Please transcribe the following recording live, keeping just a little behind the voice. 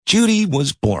Judy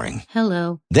was boring.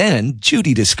 Hello. Then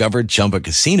Judy discovered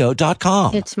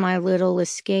ChumbaCasino.com. It's my little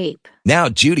escape. Now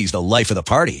Judy's the life of the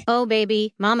party. Oh,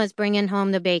 baby, mama's bringing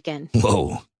home the bacon.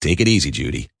 Whoa, take it easy,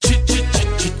 Judy.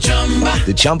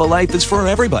 The Chumba life is for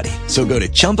everybody. So go to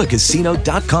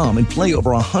ChumbaCasino.com and play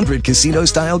over 100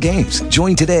 casino-style games.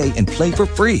 Join today and play for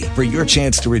free for your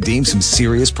chance to redeem some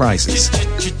serious prizes.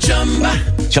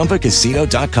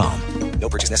 ChumbaCasino.com. No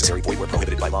purchase necessary. Void where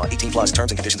prohibited by law. 18 plus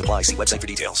terms and conditions apply. See website for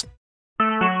details.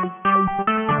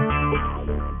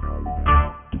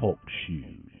 Talk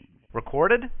shoes.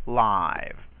 Recorded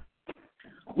live.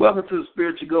 Welcome to the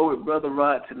Spiritual Go with Brother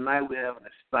Rod. Tonight we have an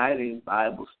exciting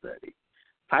Bible study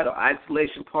titled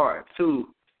Isolation Part 2.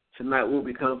 Tonight we'll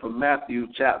be coming from Matthew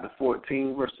chapter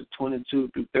 14, verses 22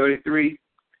 through 33,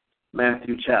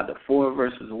 Matthew chapter 4,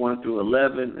 verses 1 through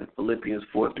 11, and Philippians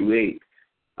 4 through 8.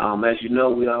 As you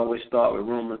know, we always start with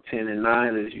Romans 10 and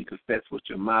 9. As you confess with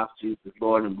your mouth Jesus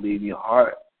Lord and believe in your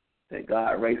heart that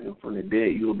God raised him from the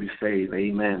dead, you will be saved.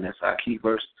 Amen. That's our key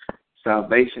verse.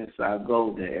 Salvation is our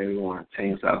goal, that everyone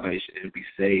attain salvation and be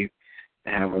saved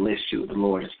and have a relationship with the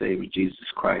Lord and Savior Jesus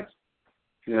Christ.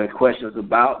 If you have questions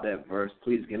about that verse,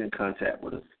 please get in contact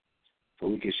with us so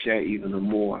we can share even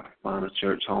more. Find a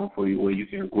church home for you where you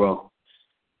can grow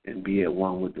and be at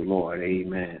one with the Lord.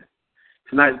 Amen.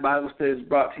 Tonight's Bible study is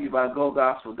brought to you by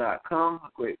GoGospel.com, a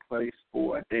great place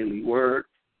for a daily word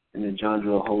in the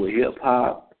genre of holy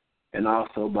hip-hop, and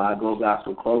also by Go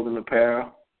Gospel Clothing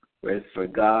Apparel, where it's for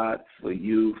God, for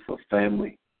you, for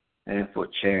family, and for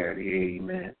charity.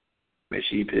 Amen. Make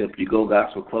sure you pick up your Go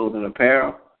Gospel Clothing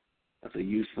Apparel as a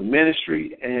use for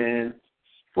ministry and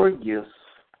for gifts.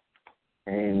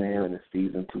 Amen. In the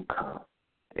season to come.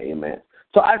 Amen.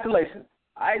 So isolation.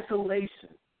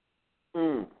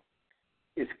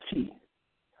 Is key.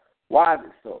 Why is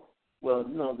it so? Well,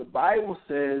 the Bible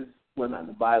says,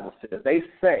 they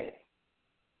say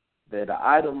that the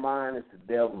idle mind is the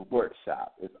devil's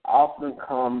workshop. It often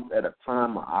comes at a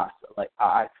time of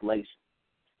isolation.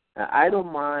 An idle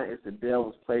mind is the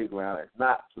devil's playground. It's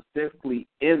not specifically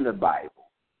in the Bible,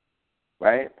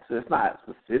 right? So it's not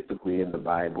specifically in the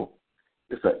Bible.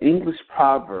 It's an English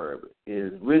proverb.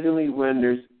 It originally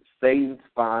renders Satan's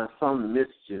find some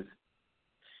mischief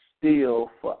still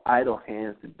for idle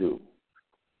hands to do.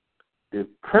 The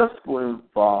principle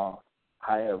involved,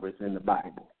 however, is in the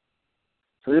Bible.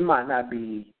 So it might not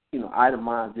be, idle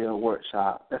minds in a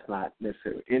workshop. That's not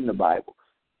necessarily in the Bible.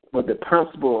 But the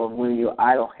principle of when you're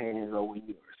idle hands or when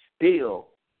you're still,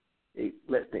 it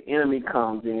lets the enemy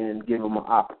come in and give them an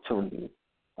opportunity,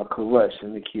 a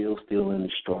corruption to kill, steal, and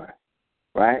destroy.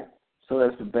 Right? So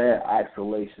that's a bad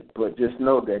isolation. But just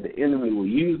know that the enemy will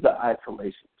use the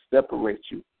isolation to separate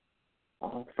you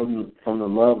from the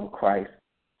love of Christ.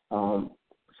 So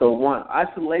one,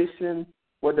 isolation,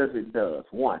 what does it do?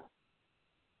 One,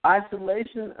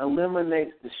 isolation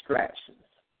eliminates distractions.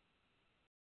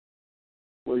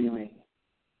 What do you mean?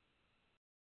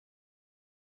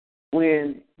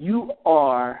 When you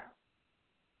are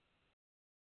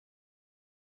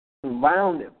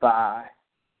surrounded by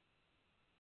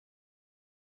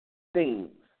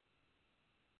things,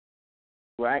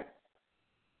 right?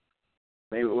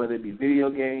 Maybe whether it be video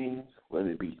games, whether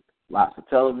it be lots of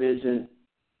television,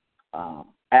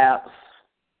 apps,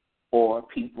 or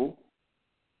people,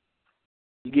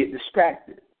 you get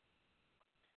distracted.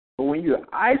 But when you're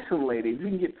isolated, you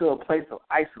can get to a place of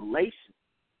isolation,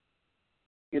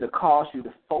 it'll cause you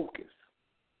to focus.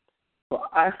 So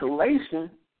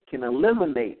isolation can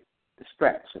eliminate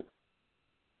distraction.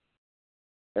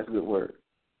 That's a good word.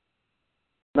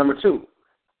 Number two,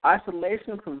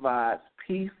 isolation provides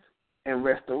peace and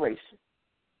restoration.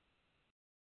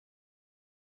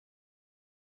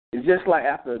 It's just like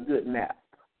after a good nap,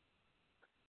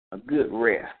 a good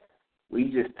rest, where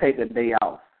you just take a day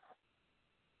off.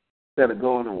 Instead of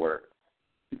going to work,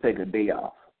 you take a day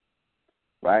off,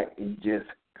 right? You just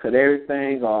cut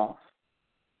everything off,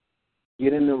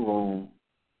 get in the room,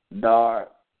 dark,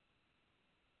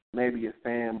 maybe your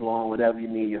fan blowing, whatever you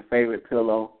need, your favorite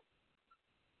pillow,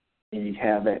 and you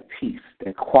have that peace,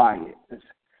 that quietness,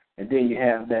 and then you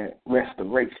have that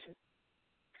restoration.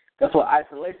 That's what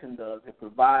isolation does. It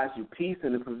provides you peace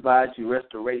and it provides you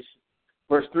restoration.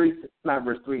 Number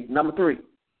three,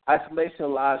 isolation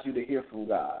allows you to hear from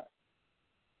God.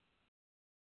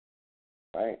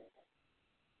 Right?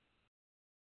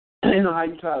 You know how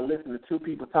you try to listen to two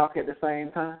people talk at the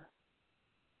same time?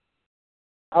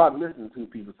 Hard to listen to two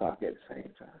people talk at the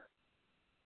same time.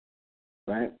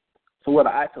 Right? So what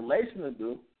isolation will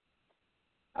do,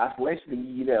 isolation will give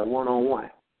you that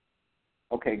one-on-one.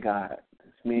 Okay, God,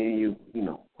 it's me and you,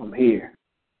 I'm here.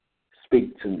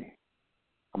 Speak to me.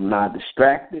 I'm not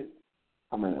distracted.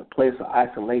 I'm in a place of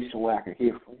isolation where I can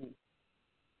hear from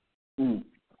you.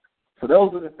 So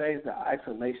those are the things that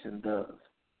isolation does.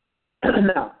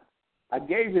 Now, I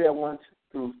gave you that 1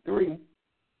 through 3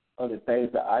 of the things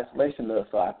that isolation does,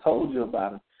 so I told you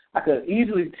about them. I could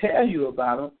easily tell you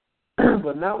about them,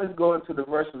 but now let's go into the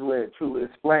verses where it truly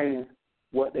explains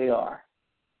what they are.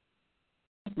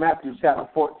 Matthew chapter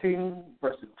 14,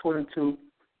 verses 22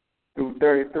 through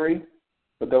 33.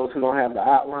 For those who don't have the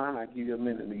outline, I'll give you a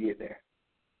minute to get there.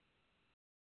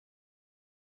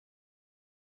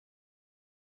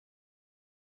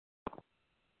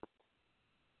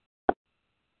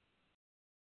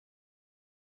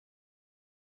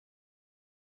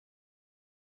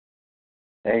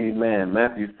 Amen.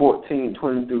 Matthew 14,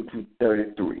 22 through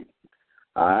 33.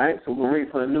 All right, so we'll read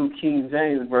from the New King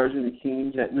James Version.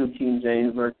 The New King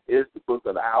James Version is the book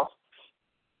of the house.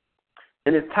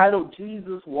 And it's titled,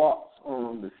 Jesus Walks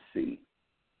on the Sea.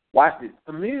 Watch this.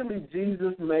 Immediately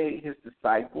Jesus made his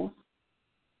disciples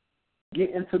get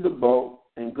into the boat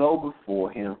and go before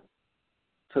him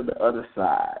to the other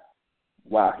side,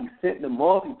 while he sent the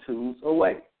multitudes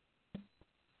away.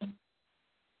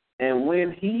 And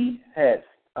when he had,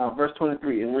 verse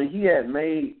 23, and when he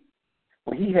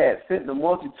had sent the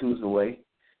multitudes away,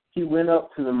 he went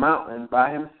up to the mountain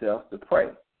by himself to pray.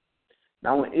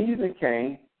 Now when evening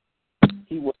came,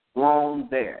 he was alone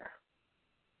there.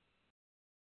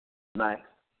 Nice.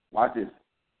 Watch this.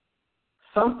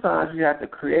 Sometimes you have to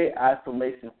create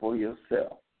isolation for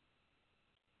yourself.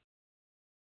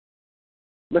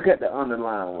 Look at the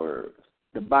underlined words.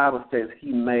 The Bible says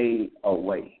he made a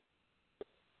way.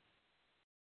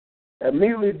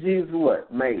 Immediately Jesus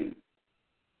what? Made.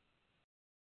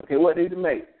 Okay, what did he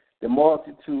make? The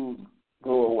multitude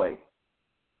go away.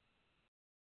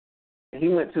 And he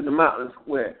went to the mountains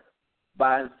where?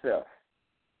 By himself.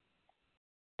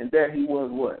 And there he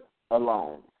was what?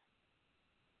 Alone.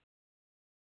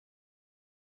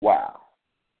 Wow.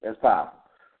 That's powerful.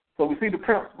 So we see the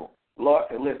principle. Lord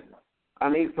said, listen, I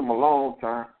need some alone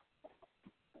time.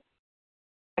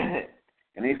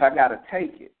 And if I got to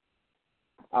take it,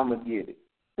 I'm going to get it.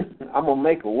 I'm going to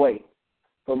make a way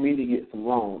for me to get some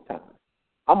alone time.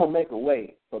 I'm going to make a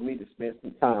way for me to spend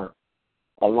some time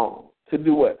alone. To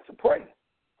do what? To pray.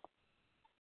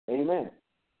 Amen.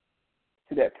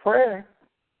 See, that prayer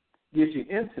gives you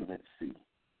intimacy,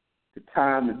 the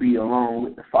time to be alone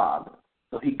with the Father.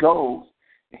 So he goes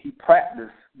and he practices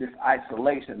this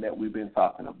isolation that we've been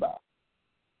talking about.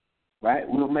 Right?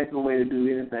 We'll make a way to do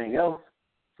anything else,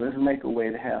 so let's make a way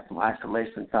to have some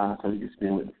isolation time so we can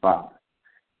spend with the Father.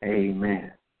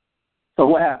 Amen. So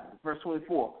what happened? Verse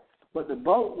 24. But the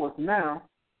boat was now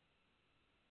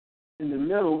in the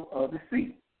middle of the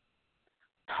sea,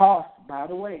 tossed by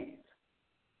the waves,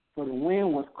 for the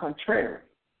wind was contrary.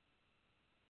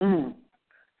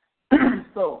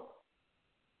 So,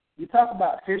 you talk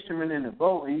about fishermen in the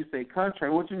boat and you say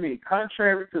contrary. What do you mean?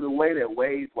 Contrary to the way that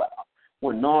waves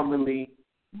would normally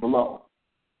blow.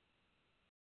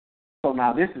 So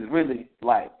now this is really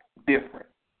like different.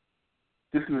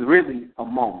 This is really a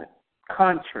moment.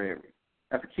 Contrary.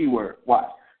 That's a key word. Watch.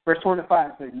 Verse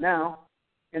 25 says, now,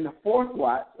 in the fourth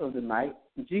watch of the night,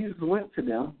 Jesus went to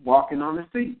them walking on the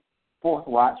sea. Fourth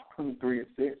watch, between 3 and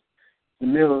 6. The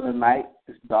middle of the night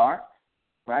is dark,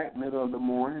 right? Middle of the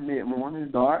morning, mid-morning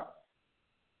is dark.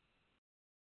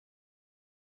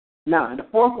 Now, in the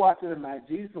fourth watch of the night,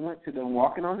 Jesus went to them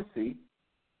walking on the sea.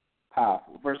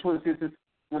 Powerful. Verse 26 says,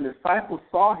 when the disciples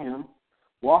saw him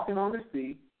walking on the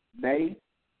sea, they,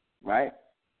 right,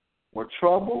 were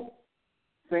troubled,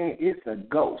 saying it's a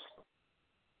ghost.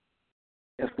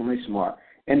 Exclamation mark.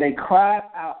 And they cried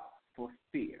out for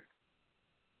fear.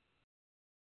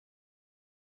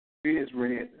 Fear is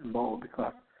red and bold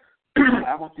because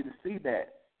I want you to see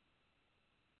that.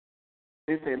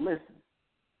 They said, listen,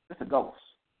 it's a ghost.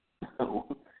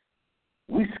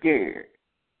 We scared.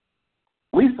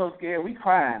 We so scared, we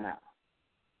crying out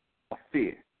of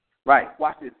fear. Right,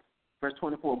 watch this. Verse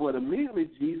 24. But immediately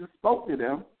Jesus spoke to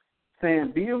them,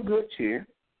 saying, be of good cheer.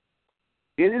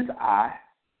 It is I.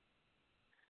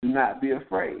 Do not be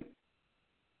afraid.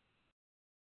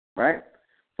 Right?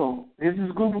 So this is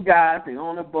a group of guys. They're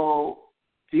on the boat.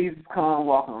 Jesus comes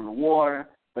walking on the water,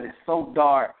 but it's so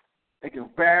dark. They can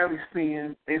barely see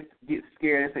him. They get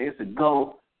scared. They say it's a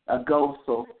ghost.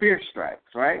 So fear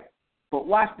strikes, right? But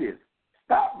watch this.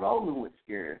 Stop rolling with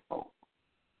scared folks.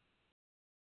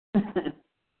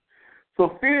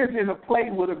 So fear is in a place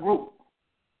with a group,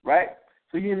 right?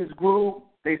 So you're in this group,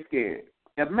 they scared.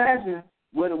 Imagine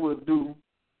what it will do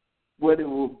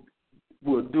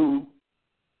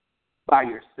by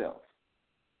yourself,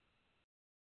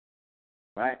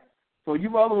 right? So you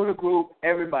roll with a group,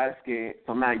 everybody's scared,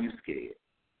 so now you scared,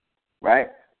 right?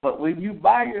 But when you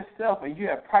by yourself and you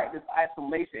have practiced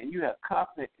isolation and you have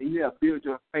confidence and you have built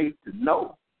your faith to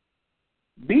know,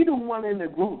 be the one in the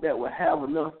group that will have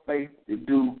enough faith to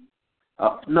do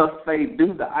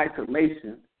the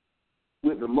isolation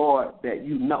with the Lord that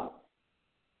you know.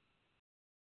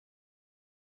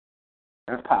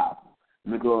 That's powerful.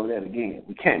 Let me go over that again.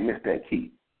 We can't miss that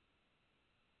key.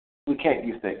 We can't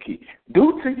miss that key.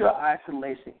 Due to your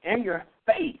isolation and your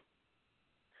faith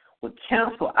will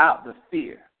cancel out the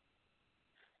fear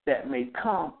that may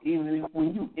come even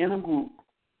when you're in a group.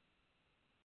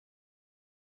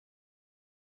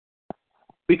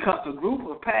 Because a group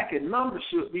of pack in numbers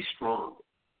should be strong.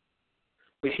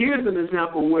 But here's an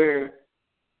example where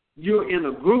you're in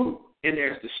a group and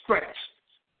there's distress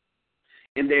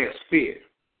and there's fear.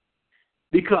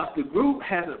 Because the group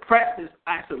hasn't practiced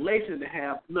isolation to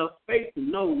have enough faith to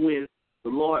know when the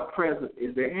Lord's presence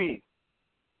is their hand.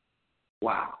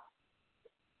 Wow.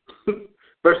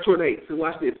 Verse 28, so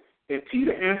watch this. And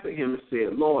Peter answered him and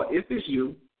said, Lord, if it's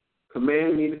you,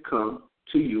 command me to come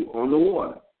to you on the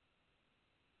water.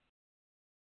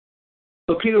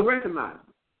 So Peter recognized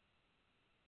him.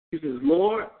 He says,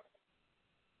 Lord,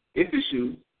 if it's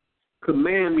you,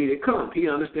 command me to come. He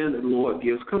understands that the Lord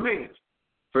gives commands.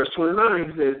 Verse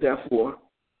 29, he says,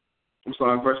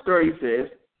 verse 30 says,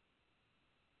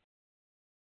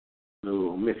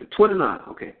 no, miss it. 29,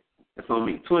 okay. That's on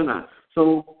me. 29.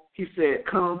 So he said,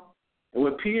 come. And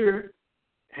when Peter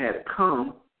had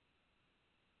come,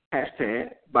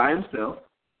 by himself,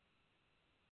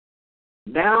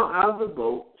 down out of the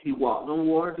boat, he walked on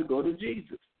water to go to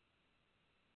Jesus.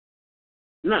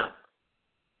 Now,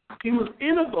 he was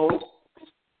in a boat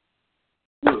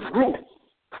with a group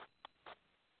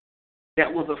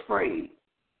that was afraid.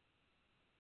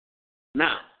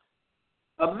 Now,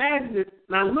 imagine it.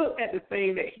 Now, look at the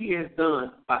thing that he has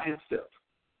done by himself.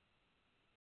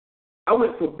 I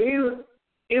went from being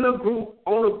in a group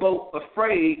on a boat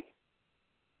afraid,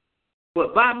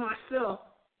 but by myself,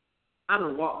 I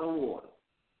done walked on water.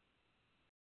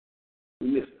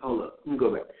 Hold up. Let me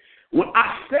go back. When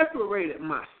I separated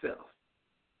myself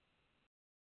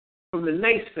from the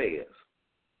naysayers,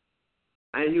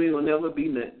 and you ain't going to never be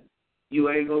nothing. You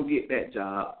ain't going to get that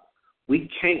job. We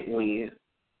can't win.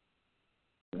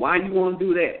 Why you want to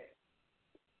do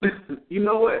that? You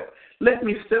know what? Let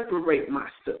me separate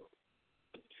myself.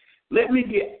 Let me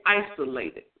get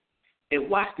isolated and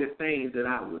watch the things that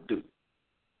I would do.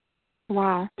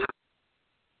 Wow.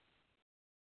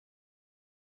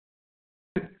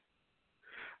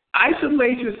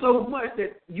 Isolate you so much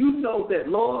that you know that,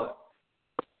 Lord,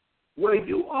 where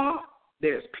you are,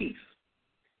 there's peace.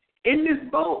 In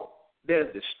this boat,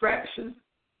 there's distractions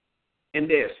and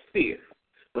there's fear.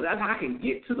 But that's how I can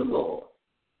get to the Lord.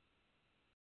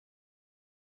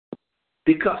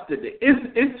 Because the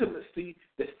intimacy,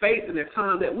 the faith, and the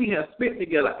time that we have spent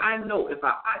together, I know if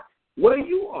where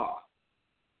you are,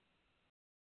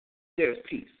 there's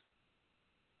peace.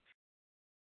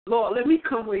 Lord, let me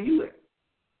come where you at.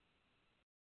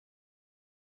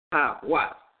 How?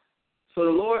 Why? So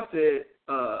the Lord said,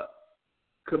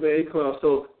 command, come.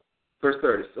 So, verse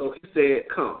 30. So he said,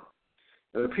 come.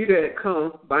 And when Peter had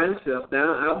come by himself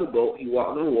down out of the boat, he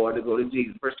walked on water to go to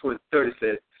Jesus. Verse 30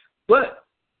 says, but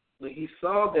when he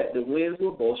saw that the winds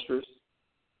were boisterous,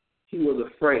 he was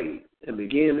afraid and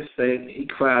began to say, he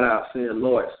cried out, saying,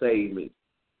 Lord, save me.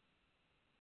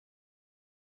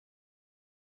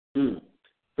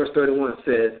 Verse 31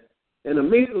 says, and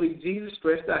immediately Jesus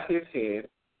stretched out his hand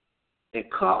and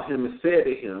caught him and said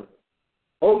to him,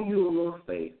 O you of little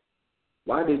faith,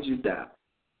 why did you doubt?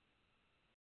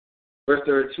 Verse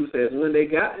 32 says, when they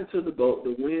got into the boat,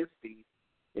 the wind ceased,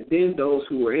 and then those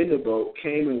who were in the boat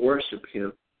came and worshipped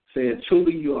him, saying,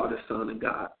 truly you are the Son of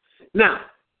God. Now,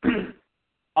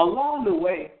 along the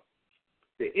way,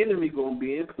 the enemy going to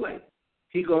be in play.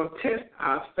 He's going to test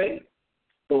our faith.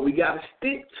 But we got to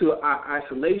stick to our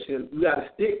isolation. We got to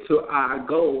stick to our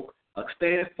goal of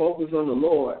staying focused on the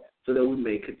Lord so that we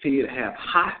may continue to have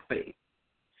high faith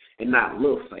and not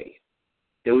little faith.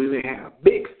 That we may have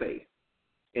big faith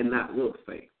and not little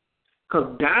faith.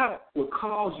 Because doubt will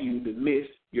cause you to miss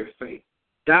your faith.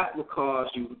 Doubt will cause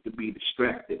you to be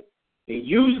distracted. And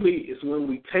usually it's when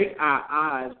we take our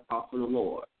eyes off of the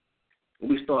Lord and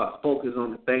we start focusing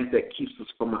on the things that keeps us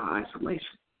from our isolation.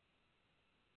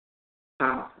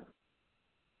 Powerful.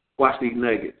 Watch these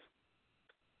nuggets.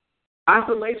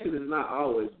 Isolation is not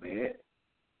always bad,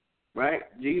 right?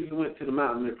 Jesus went to the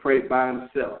mountain and prayed by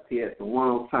himself. He had the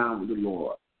one-on-one time with the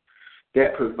Lord.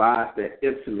 That provides that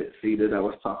intimacy that I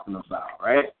was talking about,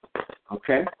 right?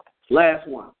 Okay? Last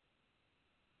one.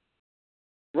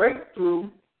 breakthrough,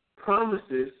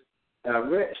 promises,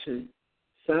 direction,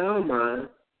 sound mind,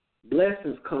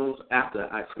 blessings comes after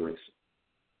isolation.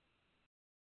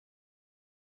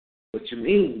 What you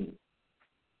mean?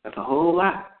 That's a whole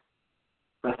lot.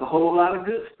 That's a whole lot of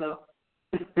good stuff.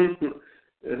 As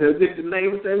if the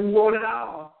neighbor said we want it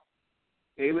all.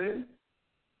 Amen?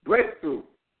 Breakthrough,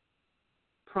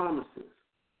 promises,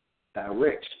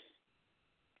 direction,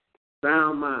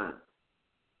 sound mind,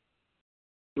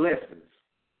 blessings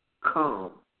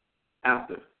come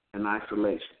after an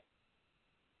isolation.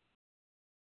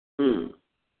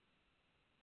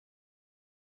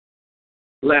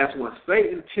 Last one.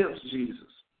 Satan tempts Jesus.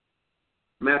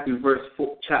 Matthew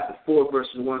chapter 4,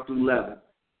 verses 1 through 11.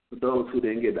 For those who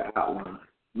didn't get the outline.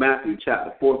 Matthew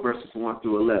chapter 4, verses 1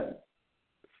 through 11.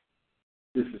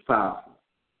 This is powerful.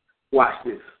 Watch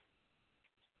this.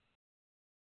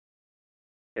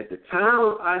 At the time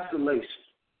of isolation,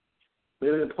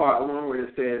 there's in part 1 where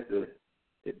it says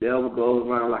the devil goes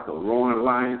around like a roaring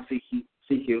lion seeking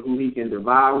who he can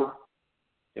devour.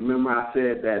 And remember I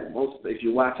said that if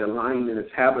you watch a lion in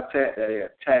its habitat, that they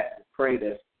attack the prey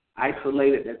that's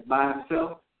isolated, that's by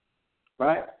himself,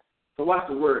 right? So watch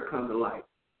the word come to light.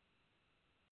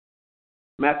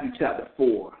 Matthew chapter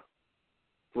 4,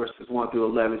 verses 1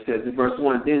 through 11 says in verse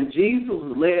 1, Then Jesus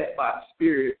was led by the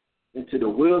Spirit into the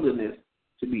wilderness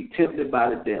to be tempted by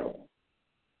the devil.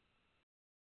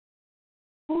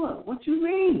 What you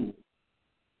mean?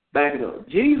 Back it up.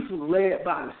 Jesus was led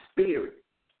by the Spirit.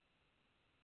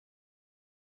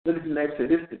 Look at the next one.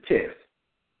 This is the test.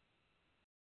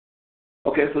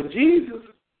 Okay, so Jesus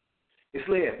is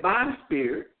led by the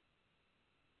Spirit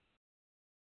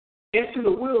into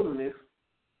the wilderness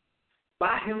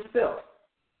by himself.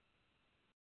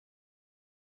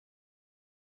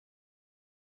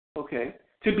 Okay,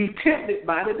 to be tempted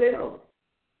by the devil.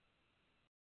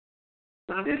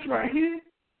 Now this right here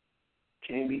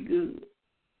can't be good.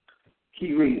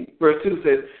 Keep reading. Verse 2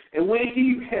 says, And when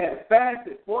he had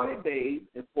fasted 40 days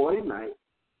and 40 nights,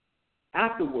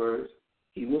 afterwards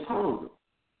he was hungry.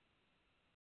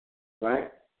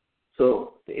 Right?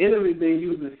 So the enemy's been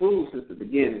using food since the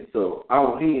beginning, so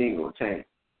he ain't going to change.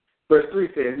 Verse 3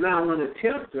 says, Now when the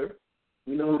tempter,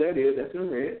 you know who that is, that's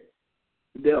in red,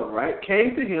 the devil, right,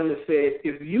 came to him and said,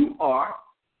 If you are,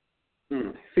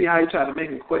 see how he tried to make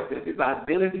him question his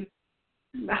identity?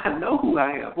 I know who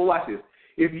I am. But watch this.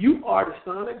 If you are the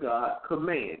Son of God,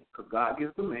 command, because God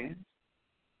gives commands,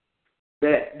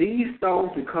 that these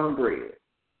stones become bread.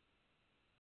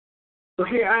 So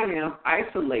here I am,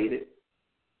 isolated,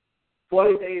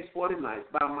 40 days, 40 nights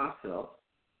by myself,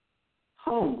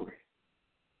 hungry.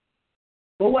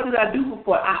 But what did I do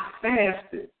before? I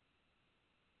fasted,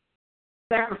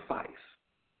 sacrifice.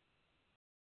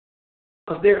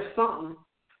 Because there's something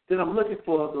that I'm looking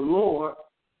for the Lord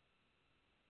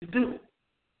to do.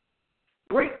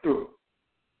 Breakthrough,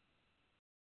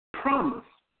 promise,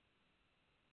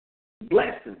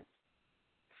 blessing,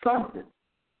 something,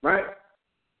 right?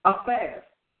 A fast.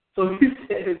 So he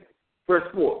says, verse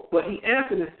 4, But he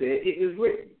answered and said, It is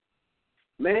written,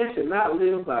 Man should not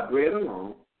live by bread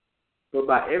alone, but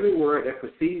by every word that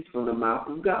proceeds from the mouth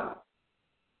of God.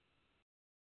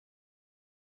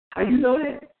 How you know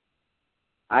that?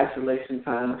 Isolation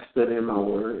time, studying my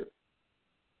word.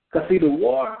 Because see, the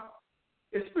war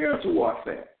is spiritual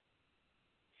warfare.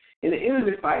 And the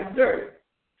enemy fights dirty.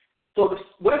 So the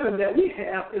weapon that we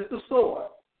have is the sword.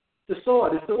 The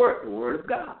sword is the word of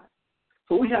God.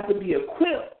 So we have to be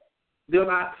equipped during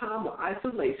our time of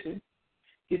isolation.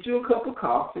 Get you a cup of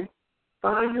coffee,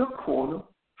 find your corner,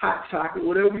 hot chocolate,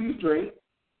 whatever you drink,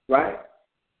 right?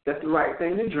 That's the right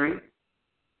thing to drink.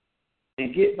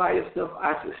 And get by yourself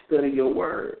out to study your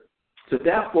word. So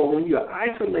therefore, when you're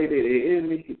isolated, the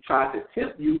enemy tries to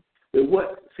tempt you with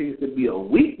what seems to be a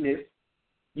weakness,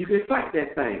 you can fight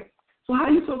that thing. So how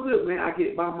you so good, man? I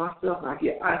get by myself, and I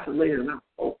get isolated, and I'm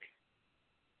focused.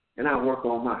 And I work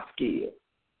on my skills.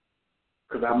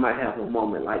 Because I might have a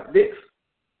moment like this.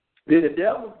 Then the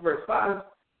devil, verse 5,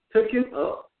 took him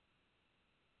up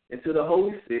into the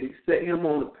holy city, set him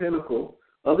on the pinnacle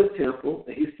of the temple,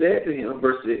 and he said to him,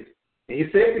 verse 6, and he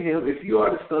said to him, If you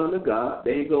are the Son of God,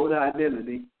 there you go with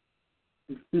identity,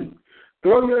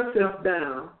 throw yourself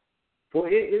down, for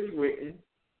it is written,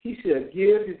 He shall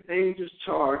give his angels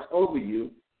charge over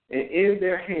you, and in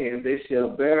their hands they shall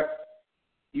bear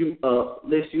you up,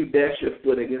 lest you dash your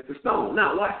foot against a stone.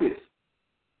 Now, watch this.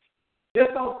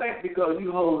 Just don't think because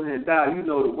you hold and die, you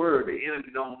know the word. The enemy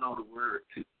don't know the word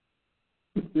too.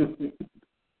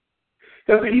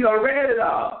 Because he done read it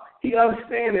all. He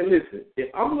understands and listen,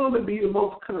 if I'm going to be the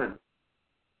most cunning,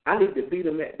 I need to beat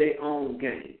them at their own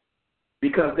game.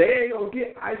 Because they ain't going to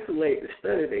get isolated to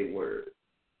study their word.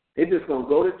 They're just going to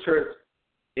go to church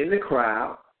in the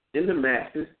crowd, in the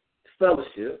masses,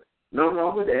 fellowship. Nothing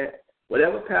wrong with that.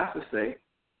 Whatever pastor say,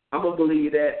 I'm going to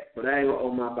believe that, but I ain't going to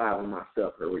open my Bible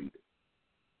myself and read it.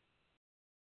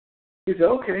 He said,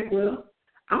 okay, well,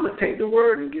 I'm going to take the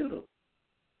word and give them.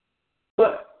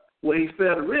 But what he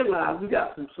failed to realize, we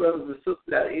got some brothers and sisters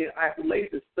that are in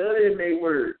isolation studying their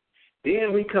word.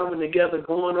 Then we coming together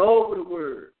going over the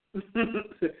word.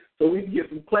 So we can get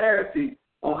some clarity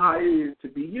on how it is to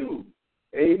be used.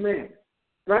 Amen.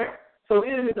 Right? So the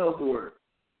enemy knows the word.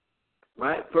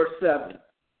 Right? Verse 7.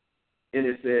 And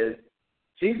it says,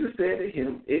 Jesus said to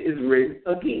him, it is written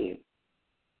again.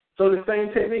 So the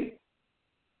same technique.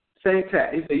 Same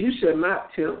tactic. He said, you shall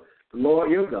not tempt the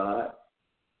Lord your God,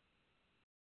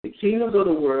 the kingdoms of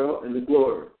the world, and the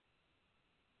glory.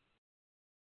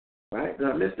 Right? Did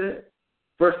I miss that?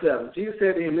 Verse 7. Jesus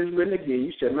said to him, it is written again,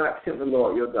 you shall not tempt the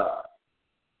Lord your God.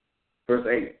 Verse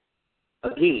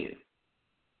 8. Again.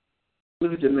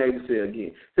 Look at your neighbor say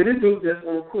again. So this dude just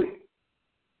won't quit.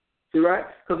 See, right?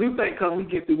 Because we think because we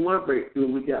get through one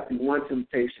breakthrough, we got through one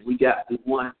temptation, we got through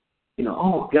one,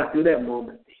 got through that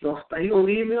moment. He gonna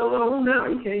leave me alone now.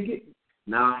 He can't get me.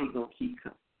 Now he gonna keep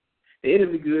coming. The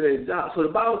enemy good at his job. So the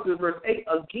Bible says, verse 8,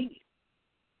 again.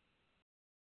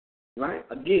 Right?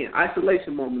 Again,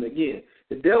 isolation moment again.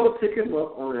 The devil took him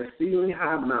up on a exceedingly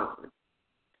high mountain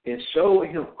and showed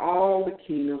him all the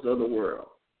kingdoms of the world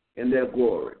and their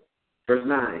glory. Verse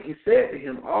 9, he said to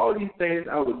him, all these things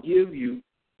I will give you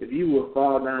if you will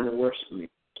fall down and worship me.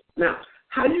 Now,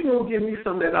 how you going to give me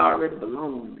something that already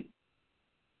belongs to me?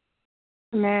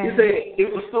 Man. He said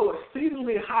it was so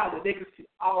exceedingly high that they could see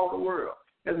all the world.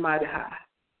 That's mighty high.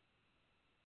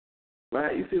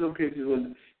 Right? You see them pictures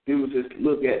when people just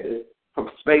look at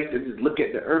from space and just look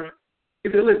at the earth.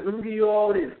 He said, listen, let me give you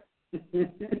all this.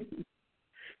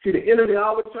 See, the enemy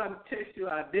always trying to test your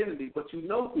identity, but you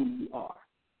know who you are.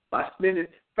 By spending,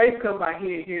 faith come by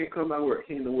hearing, hearing come by word,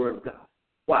 hearing the word of God.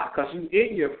 Why? Because you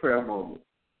in your prayer moment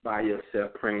by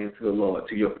yourself praying to the Lord,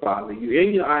 to your Father. You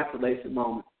in your isolation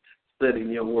moment studying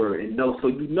your word and so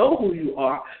you know who you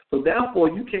are. So therefore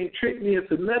you can't trick me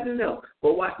into nothing else.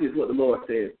 But watch this, what the Lord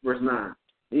says, verse 9.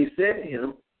 He said to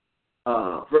him,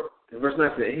 verse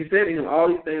 9 said, he said to him, all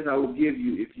these things I will give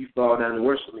you if you fall down and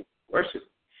worship me. Worship.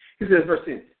 He says, verse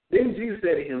 10, then Jesus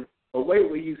said to him, away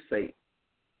will you say,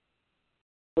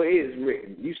 for it is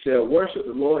written, you shall worship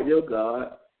the Lord your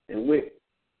God, and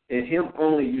him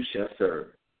only you shall serve.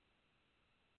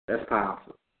 That's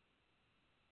powerful.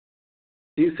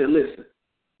 Jesus said, listen,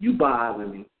 you bother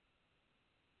me.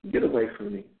 Get away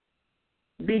from me.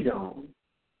 Be gone.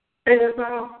 And that's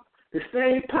all. The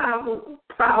same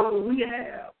problem we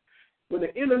have. When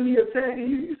the enemy attacks you,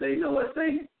 you say, you know what,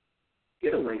 Satan?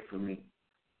 Get away from me.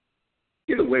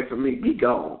 Get away from me. Be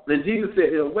gone. Then Jesus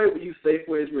said, away will you say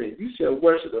for his written, you shall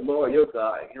worship the Lord your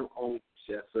God, and him only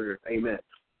you shall serve. Amen.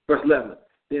 Verse 11.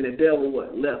 Then the devil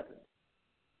what? Left him.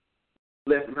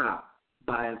 Left him out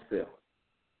by himself.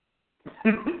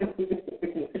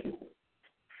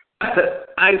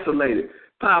 Isolated.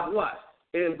 Pop, watch.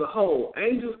 And behold,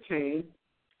 angels came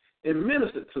and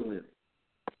ministered to him.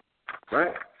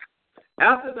 Right?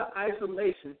 After the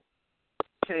isolation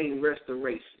came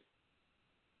restoration.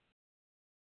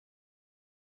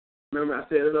 Remember I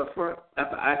said it up front?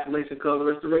 After isolation comes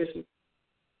restoration?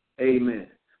 Amen.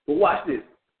 But watch this.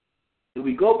 If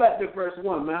we go back to verse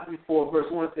 1, Matthew 4, verse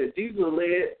 1 says, Jesus was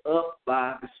led up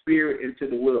by the Spirit into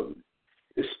the wilderness.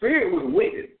 The Spirit was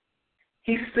with him.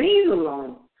 He seemed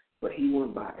alone, but he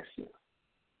went by himself.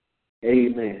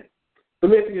 Amen.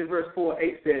 Philippians verse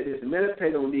 4:8 said this,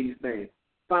 meditate on these things.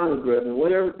 Finally, brethren,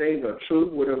 whatever things are true,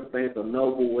 whatever things are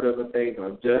noble, whatever things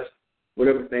are just,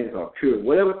 whatever things are pure,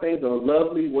 whatever things are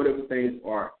lovely, whatever things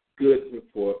are good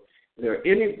report, if there are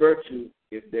any virtue,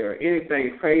 if there are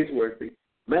anything praiseworthy,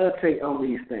 meditate on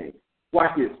these things.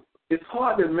 Watch this. It's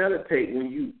hard to meditate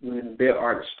when there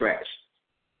are distractions.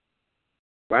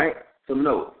 Right? So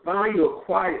note, find your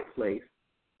quiet place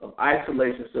of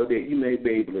isolation so that you may be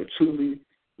able to truly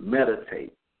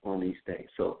meditate on these things.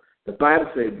 So the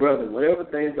Bible says, brother, whatever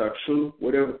things are true,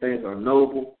 whatever things are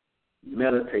noble,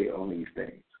 meditate on these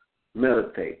things.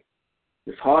 Meditate.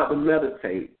 It's hard to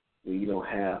meditate when you don't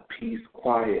have peace,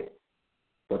 quiet.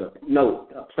 But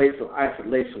a place of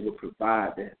isolation will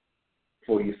provide that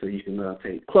for you so you can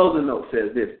meditate. Closing note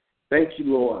says this. Thank you,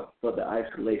 Lord, for the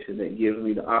isolation that gives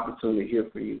me the opportunity to hear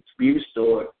from you, to be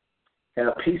restored,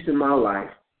 have peace in my life,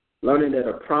 learning that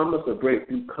a promise of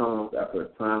breakthrough comes after a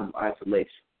time of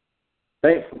isolation.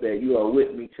 Thankful that you are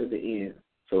with me to the end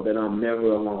so that I'm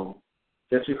never alone.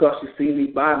 Just because you see me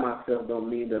by myself don't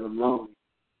mean that I'm lonely.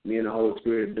 Me and the Holy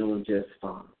Spirit are doing just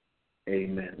fine.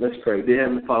 Amen. Let's pray. Dear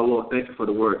Heavenly Father, Lord, thank you for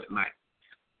the word tonight.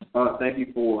 Father, thank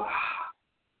you for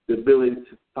the ability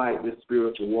to fight this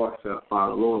spiritual warfare,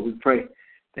 Father. Lord, we pray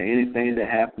that anything that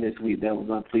happened this week that was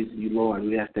unpleasing to you, Lord,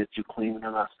 we ask that you clean in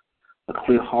us a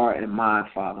clear heart and mind,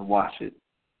 Father. Wash it,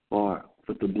 Lord,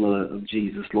 with the blood of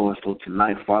Jesus, Lord. So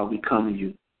tonight, Father, we come to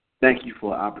you. Thank you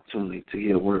for the opportunity to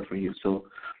hear a word from you. So,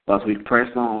 Father, we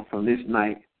press on from this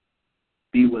night.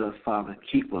 Be with us, Father.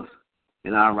 Keep us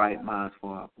in our right minds,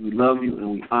 Father. We love you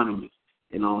and we honor you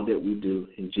in all that we do.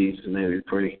 In Jesus' name we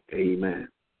pray. Amen.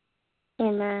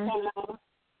 Amen.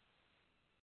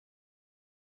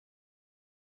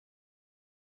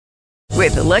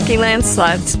 With the Lucky Land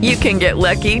Slots, you can get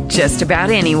lucky just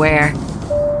about anywhere.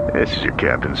 This is your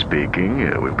captain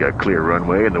speaking. We've got clear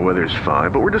runway and the weather's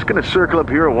fine, but we're just going to circle up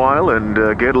here a while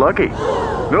and get lucky.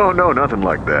 No, nothing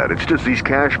like that. It's just these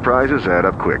cash prizes add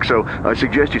up quick. So I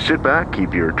suggest you sit back,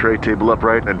 keep your tray table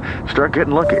upright, and start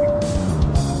getting lucky.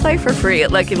 Play for free at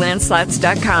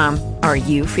LuckyLandSlots.com. Are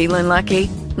you feeling lucky?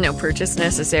 No purchase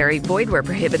necessary. Void where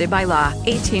prohibited by law.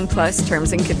 18+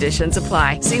 terms and conditions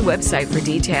apply. See website for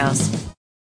details.